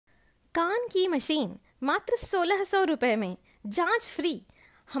कान की मशीन मात्र 1600 रुपये में, जांच फ्री।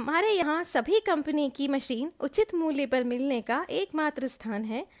 हमारे यहाँ सभी कंपनी की मशीन उचित मूल्य पर मिलने का एकमात्र स्थान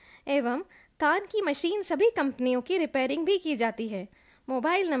है एवं कान की मशीन सभी कंपनियों की रिपेयरिंग भी की जाती है।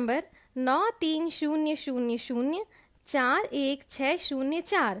 Mobile number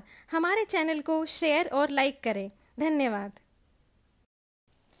 9300041604। हमारे चैनल को शेयर और लाइक करें। धन्यवाद।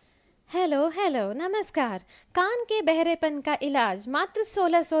 हेलो नमस्कार। कान के बहरेपन का इलाज मात्र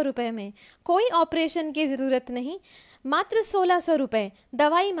 1600 रुपये में, कोई ऑपरेशन की ज़रूरत नहीं, मात्र 1600 रुपये।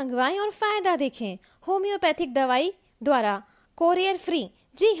 दवाई मंगवाएं और फ़ायदा देखें। होम्योपैथिक दवाई द्वारा कोरियर फ्री।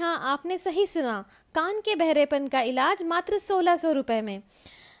 जी हाँ, आपने सही सुना, कान के बहरेपन का इलाज मात्र 1600 रुपये में।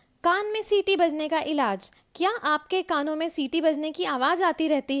 कान में सीटी बजने का इलाज। क्या आपके कानों में सीटी बजने की आवाज़ आती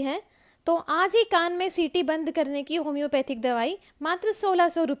रहती है? तो आज ही कान में सीटी बंद करने की होम्योपैथिक दवाई मात्र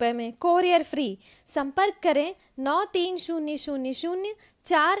 1600 रुपये में, कोरियर फ्री। संपर्क करें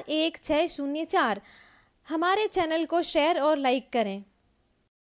 9300041604। हमारे चैनल को शेयर और लाइक करें।